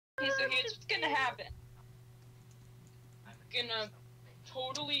Okay, so here's what's gonna happen. I'm gonna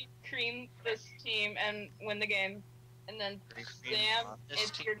totally cream this team and win the game. And then, Sam,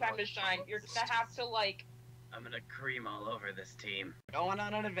 it's your time to shine. You're gonna have to, like... I'm gonna cream all over this team. Going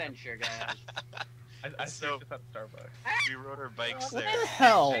on an adventure, guys. I just at Starbucks. We rode our bikes What there. the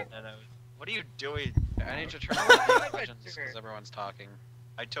hell? And what are you doing? I need to turn on my legends because everyone's talking.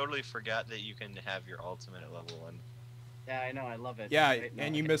 I totally forgot that you can have your ultimate at level 1. Yeah, I know, I love it. Yeah, Wait, no,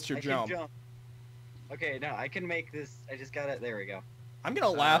 and you I missed your can jump. Okay, no, I can make this. I just got it. There we go. I'm gonna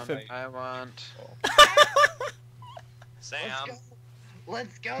laugh if... I want... Sam!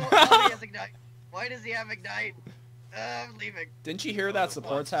 Let's go! Oh, he has Ignite! Why does he have Ignite? I'm leaving. Didn't you hear that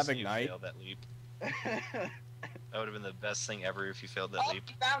supports have See you Ignite? fail that leap. That would have been the best thing ever if you failed that Oh, leap.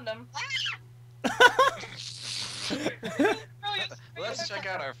 you found him. Let's check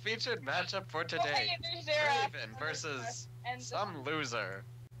out our featured matchup for today. Oh, there's Zera. Draven versus And some loser.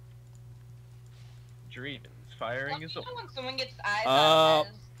 Draven's firing Let me his know ult. when someone gets eyes on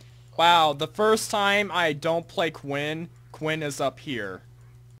us. Wow, the first time I don't play Quinn, Quinn is up here.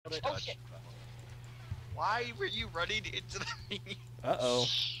 Oh shit. Why were you running into the... Uh-oh.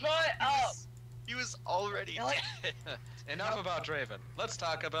 Shut up. He was already dead. Enough about Draven. Let's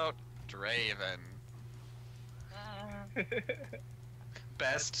talk about Draven.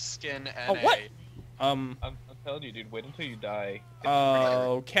 Best skin NA. Oh, what? I'm telling you, dude. Wait until you die.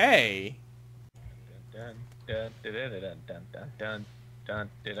 Okay. Dun, dun, dun, dun, dun, dun, dun, dun, dun,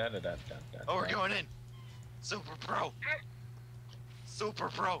 dun, dun, dun, dun, dun, Oh, we're dun. going in. Super Pro. Super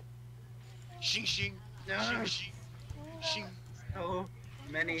Pro. Shing shing. Shing shing. Shing. So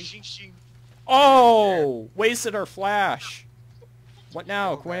many. Shing shing. Oh! Wasted our flash. What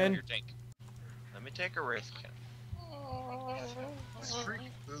now, Your Quinn? tank. Let me take a risk. Freak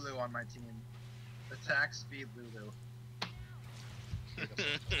Lulu on my team. Attack speed Lulu. It's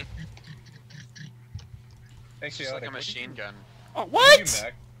Actually, just like Alec, a machine gun. Oh, what what? do you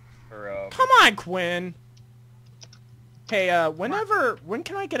mech for, Come on, Quinn. Hey, when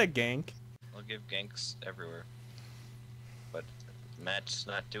can I get a gank? I'll give ganks everywhere. But Matt's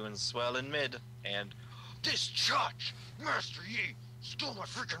not doing swell in mid, and discharge! Master Yi stole my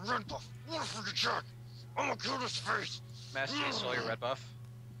freaking red buff! What a freaking jerk! I'm gonna kill this face! Master Yi stole your red buff.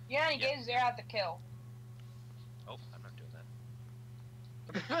 Yeah, and he gave Zera the kill. Oh, I'm not doing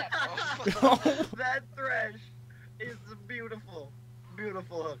that. That Thresh is a beautiful,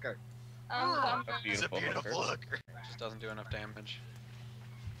 beautiful hooker. He's a Beautiful beautiful hooker. Just doesn't do enough damage.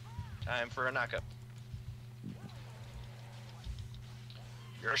 Time for a knockup.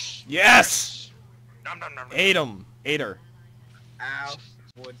 Yes! Yes! Nom nom nom nom. Ate him. Ate her. Ow.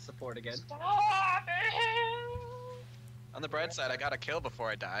 Wood support again. Stop it! On the bright side, I got a kill before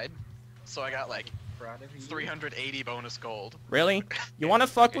I died. So I got like Proud of you. 380 bonus gold. Really? You wanna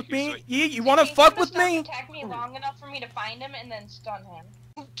fuck Okay, with here's me? what- Yee, you wanna fuck with me? Attack me long enough for me to find him and then stun him.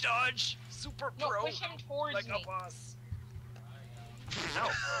 Dodge! Super No, Pro! push him towards Like me. a boss. No.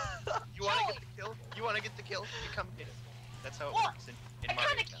 You wanna get the kill? You wanna get the kill? You come get it. That's how it What? works in I Mario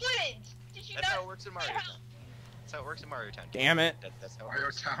kinda Town. couldn't! Did you That's how not? it works in Mario Town. That's how it works in Mario Town. Damn it. That's how it Mario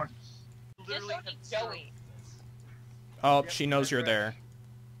works. Town. Literally Just have so Joey. Oh, Yep, she knows that's you're right. there.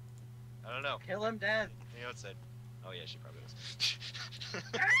 I don't know. Kill him dead. You know what it said? Oh yeah, she probably was.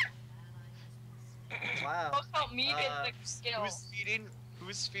 Wow. Most help me get the skill. Who's feeding?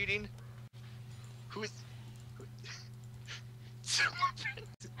 Who's feeding? Who's...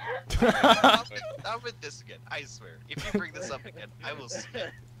 Stop with this again, I swear. If you bring this up again, I will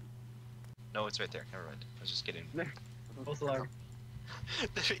spit. No, it's right there. Never mind. I was just kidding. False alarm.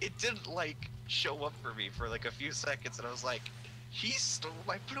 It didn't, like, show up for me for, like, a few seconds, and I was like, he stole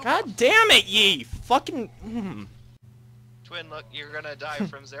my blue buff. God damn it, Yee! Fucking... Twin, look, you're gonna die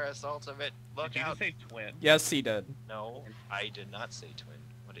from Xera's ultimate. Look Did you out. just say twin? Yes, he did. No, I did not say twin.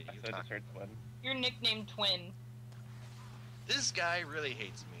 What did I you just talk? heard twin. Your nickname Twin. This guy really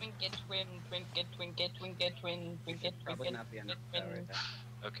hates me. Twinkit twin, twinkit, twinkit, twinkit, twin, twinkit, Probably twinkit, not be enough twin. right there.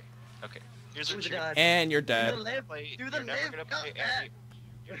 Okay, okay. Here's Do what the you're dodge. And you're Do dead. the live. play. Do the You're never live. gonna Go play back. any.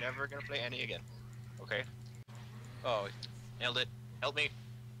 You're never gonna play any again. Okay? Oh, Nailed it. Help me.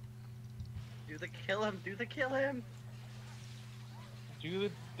 Do the kill him. Do the kill him. Do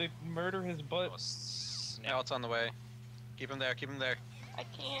the murder his butt. Oh, snap. now it's on the way. Keep him there, keep him there. I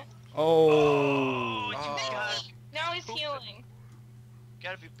can't. Oh. You Oh. gotta, Now he's Poop. healing.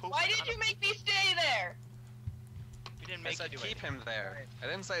 gotta be pooping. Why did on you him. make me stay there? You didn't I make said you do keep it. him there. I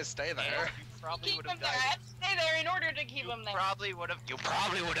didn't say stay And there. You probably Keep would him have there. I died. had to stay there in order to keep him there. Probably would have. You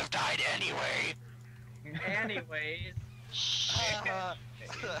probably would have died anyway. Anyways. It's a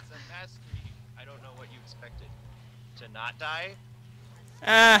mastery. I don't know what you expected. To not die?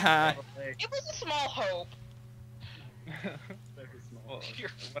 Uh-huh. It was a small hope. Well,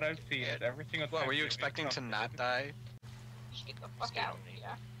 what I've seen is every single time. What, were you expecting to not die? Just get the fuck out. Yeah.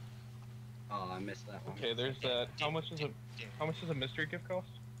 Oh, I missed that one. Okay, there's how much does a mystery gift cost?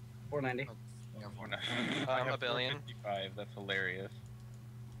 $4.90. A billion. 55. That's hilarious.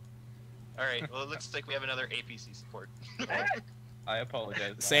 Alright, well it looks like we have another APC support. I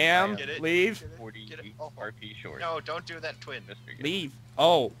apologize. Sam, Get it? leave. 40 Get it? Oh. RP short. No, don't do that, twin. Mystery gift. Leave.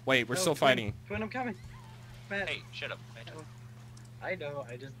 Oh, wait, we're No, still Twin. fighting. Twin, I'm coming. Matt. Hey, shut up. I know,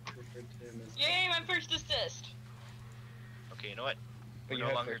 I just referred to him as... Yay, my first assist. Okay, you know what? But We're you no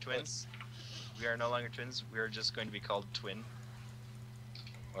had longer first twins. We are no longer twins. We are just going to be called twin.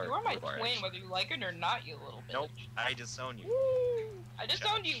 Or You are my Robar, twin, actually. whether you like it or not, you little bitch. Nope, I disown you. I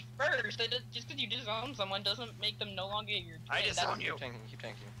disowned you first. Just because you disown someone doesn't make them no longer your twin. I disown That's you. Keep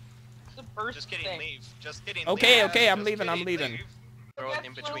tanking. the first Just kidding, thing. leave. Just kidding, Okay, leave. okay, I'm Just leaving, I'm kidding, leaving. leave. Throw Yes, it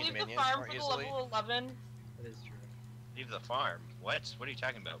in you wanna between leave the minions farm more for the easily. level 11? That is true. Leave the farm. What? What are you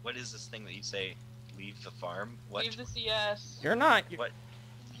talking about? What is this thing that you say? Leave the farm? What? Leave the CS. You're not. What?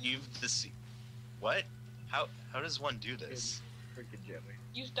 Leave the sea. What? How does one do this? Freaking Joey.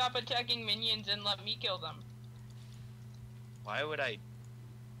 You stop attacking minions and let me kill them. Why would I?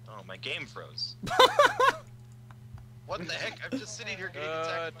 Oh, my game froze. What the heck? I'm just sitting here getting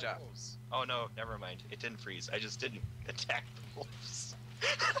attacked by job. wolves. Oh no, never mind. It didn't freeze. I just didn't attack the wolves.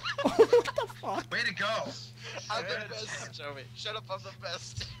 What the fuck? Way to go! I'm the Good best. job, Joey. Shut up, I'm the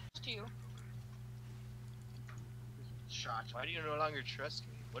best. To you. Shot. Why do you no longer trust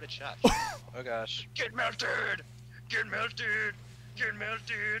me? What a shot. Oh gosh. Get melted! Get melted! Get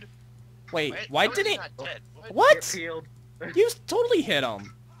melted! Wait, why How is did he it? not dead? What? Peeled. You totally hit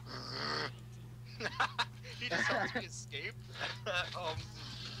him. He just helped me escape.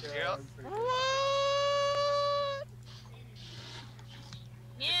 Yeah.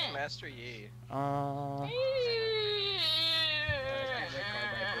 Yeah. Master Yi.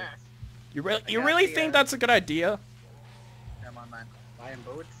 You really think that's a good idea? Come on, man. Buying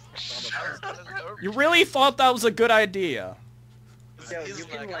boats. You really thought that was a good idea? Yo, He's you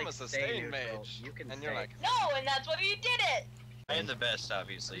can, like, I'm a stay sustain neutral. mage. You can And you're stay. like, No, and that's why you did it. I am the best,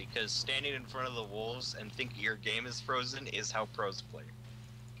 obviously, because standing in front of the wolves and thinking your game is frozen is how pros play.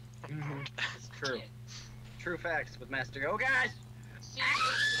 It's true. True facts with Master. Oh gosh! See,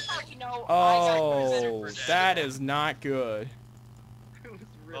 you know, I Oh, super that dead. is not good. It was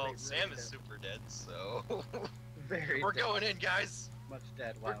Well, really, Sam really is dead. super dead, so Very we're dead. going in, guys. Much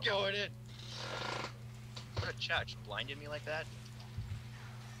dead. Wow. We're going in. What a chat, blinded me like that.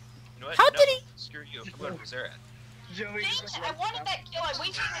 You know what? How No, did he- Screw you. I'm going for Xerath. Joey. Dang it, I wanted that kill. I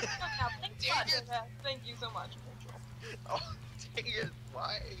wasted my skill now. Thank Dang God it. for that. Thank you so much, Rachel. Oh, dang it!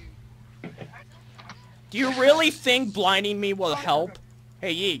 Why? Do you really think blinding me will help?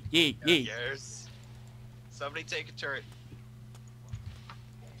 Hey, Yi. Yes. Somebody take a turret.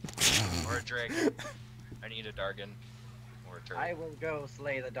 Or a dragon. I need a Dargon. Or a turret. I will go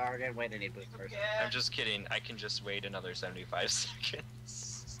slay the Dargon. Wait, I need boots first. I'm just kidding. I can just wait another 75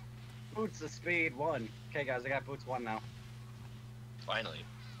 seconds. Boots of speed 1. Okay, guys, I got boots 1 now. Finally.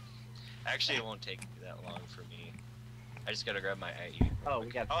 Actually, it won't take that long for me. I just gotta grab my IE. Oh, we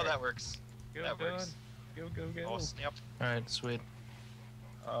got. Oh, that works. Go, That go, works. go, go, go. Oh, snap. Alright, sweet.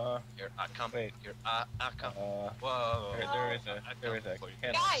 Here I come. Wait. Here I come. Whoa. there is a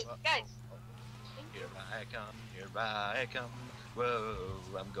cannon. Guys, guys. Here I come. Here I come. Whoa.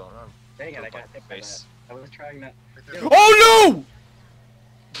 I'm going on. Dang it, I got hit by that. Face. I was trying to. Oh no!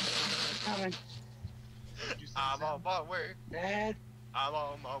 Coming. I'm on my way. Dad. I'm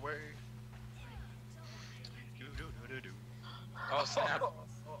on my way. Do-do-do-do-do. oh snap.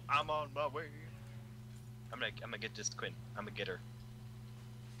 I'm on my way. I'm gonna get this Quinn. I'm gonna get her.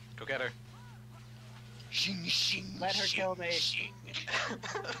 Go get her. Shing shing. Let her shing, kill me. Shing.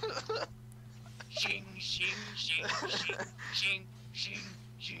 Shing shing shing shing shing shing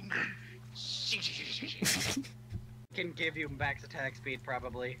shing shing shing shing shing. Can give you max attack speed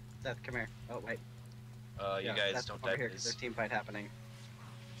probably. Seth, come here. Oh wait. You Yeah, guys Seth, don't come over die here because there's please. team fight happening.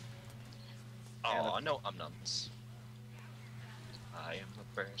 Oh no, I'm nuns. I am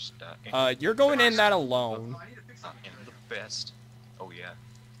the best. I am You're going in that alone. I am the best. Oh yeah.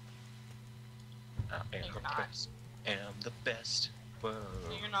 I am You're the not. best. Am the best. Whoa.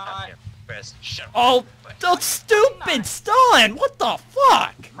 You're I not. am the best. Shut up. Oh, Best. the stupid stun! What the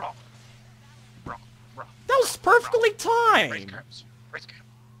fuck? Wrong. Wrong. Wrong. That was perfectly Race timed. caps. Race cap.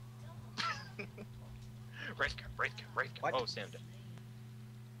 Race cap. Race cap. Race cap. What? Oh, Sam did.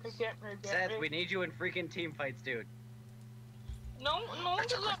 Seth, we need you in freaking team fights, dude. No, no,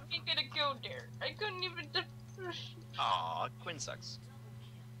 let me get a kill there. I couldn't even. Aw, Quinn sucks.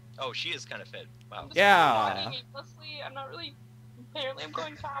 Oh, she is kind of fit. Wow. Just Yeah. talking aimlessly. I'm not really. Apparently, I'm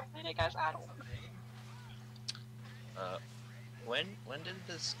going top. I guess I don't. When did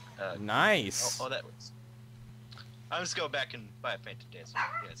this? Nice. Oh, that was. I'm just going back and buy a Phantom Dancer.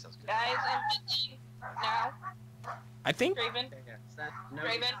 Yeah, that sounds good. Guys, I'm busy now. I think Draven, Yeah, Seth, no,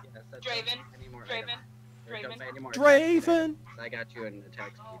 Draven, yeah, Seth, Draven, any more Draven, items. Don't Draven. buy any more Draven. items. I got you in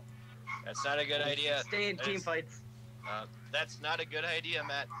attack speed. That's not a good idea. Stay in That team is- fights. That's not a good idea,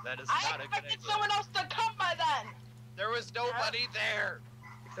 Matt. That is I not a good expected idea. someone else to come by then. There was nobody there.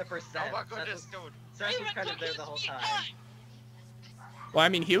 Except for Seth. Oh my Seth goodness, was, dude. Seth was Draven kind of took there his the whole sweet time. Well, I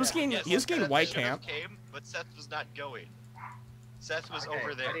mean, he was getting Yes, he was getting Seth white should've camp. Came, but Seth was not going. Seth was Okay,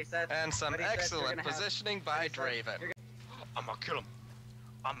 over there. ready, Seth? And some Ready, Seth? You're excellent gonna have- positioning by ready, Seth? Draven. You're I'm gonna kill him.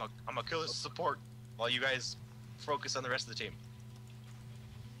 I'm gonna kill his support while you guys focus on the rest of the team.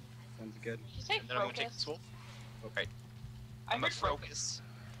 Sounds good. Did you say And then I'm gonna take this focus? wolf. Okay. I I'm a heard focus.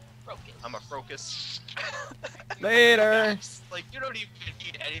 focus. I'm a focus. Later. Like you don't even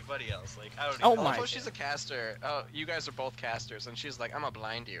need anybody else. Like I don't. Oh even my Oh, she's a caster. Oh, you guys are both casters, and she's like, I'm gonna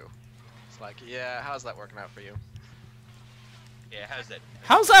blind you. It's like, yeah, how's that working out for you? Yeah, how's that?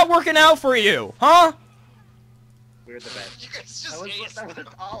 How's that working out for you, huh? We're the best. You guys That just was, aced that it.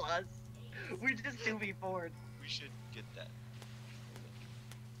 was all us. We just 2v4'd. We should get that.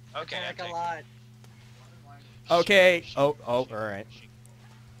 Okay. Attack I'm a taking- lot. Okay. Oh, all right.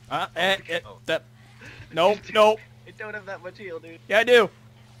 Oh. That. Nope, nope. I don't have that much heal, dude. Yeah, I do.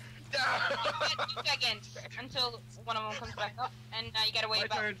 2 seconds until one of them comes back up, and you gotta wait My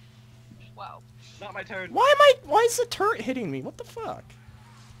about turn. 12. Not my turn. Why is the turret hitting me? What the fuck?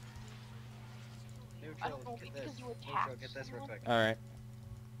 I Neutral, don't know, get because this. you Neutral, attacked get this real quick. Alright.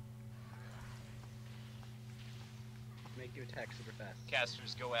 Make you attack super fast.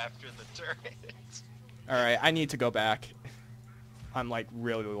 Casters go after the turret. Alright, I need to go back. I'm like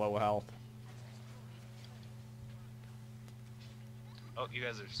really low health. Oh, you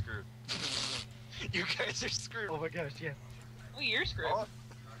guys are screwed. You guys are screwed. Oh my gosh, yes. Oh, you're screwed.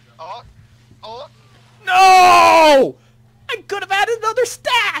 Oh, oh. No! I could have added another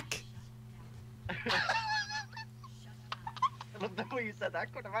stack! I love the way you said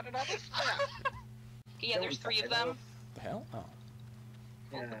that. Could have had another step. Yeah, there's 3 of them. The hell? Oh.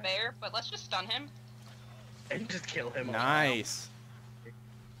 With the Yeah. bear, but let's just stun him. And just kill him. Nice.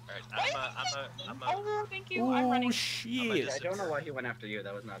 Alright, I'm a Oh, thank you. I'm running. Oh shit. I don't know why he went after you.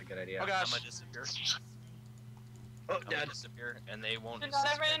 That was not a good idea. Oh gosh. I'm gonna disappear. Oh, I'm gonna Dad. disappear, and they won't. Should not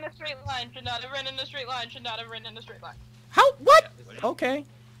have ran in a straight line. Should not have ran in a straight line. Should not have ran in a straight line. How? What? Yeah, Okay.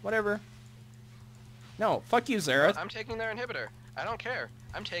 Whatever. No, fuck you, Zareth. I'm taking their inhibitor. I don't care.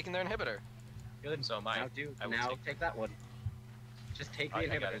 I'm taking their inhibitor. Good. So am I. Now I will now take- take that one. Just take the I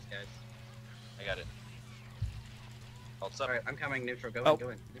got inhibitors, it. guys. I got it. What's up? Alright, I'm coming, neutral. Go Oh. in, go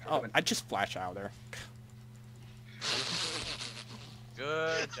in. Neutral, Oh, go in. I just flash out there.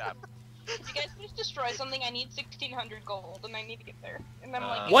 Good job. If you guys just destroy something, I need 1,600 gold, and I need to get there. And I'm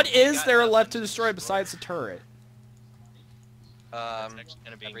like, What You is got there nothing left to to destroy destroy. besides the turret? It's actually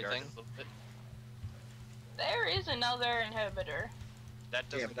gonna be everything. guarded a little bit. there is another inhibitor. That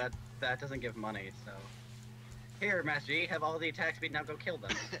Yeah, doesn't. but that doesn't give money, so. Here, Master Yi, have all the attack speed, now go kill them.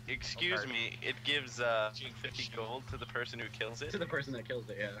 Excuse Okay. me, it gives 50 gold to the person who kills it. To the person that kills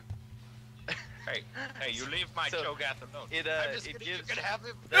it, yeah. Hey, you leave my So, Cho'Gath alone. It I'm just it kidding, gives. you can have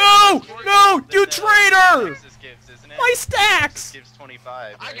him. No! No! You traitor! This gives, isn't it? My This stacks! gives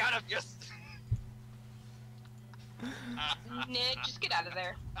 25. I right? got him. Yes. Nick, just get out of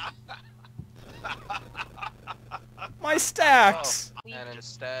there. My stacks! And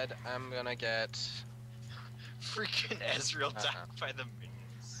instead, I'm gonna get. Freaking Ezreal Uh-huh. died by the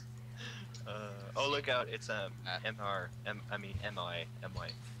minions. Oh look out! It's MR. I mean MI. MY.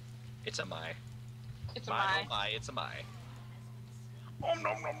 It's a my. It's a My, my. oh my, it's a my.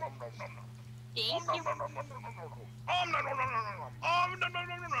 Thank you.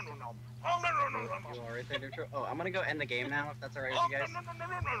 You alright there, neutral? Oh, I'm gonna go end the game now, if that's alright with you guys.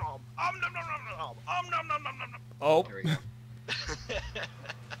 Oh. Here we go.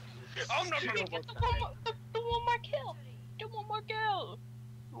 Get the one more kill. Do one more kill.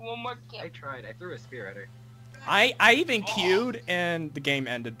 Do one more kill. I tried. I threw a spear at her. I even queued and the game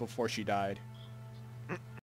ended before she died.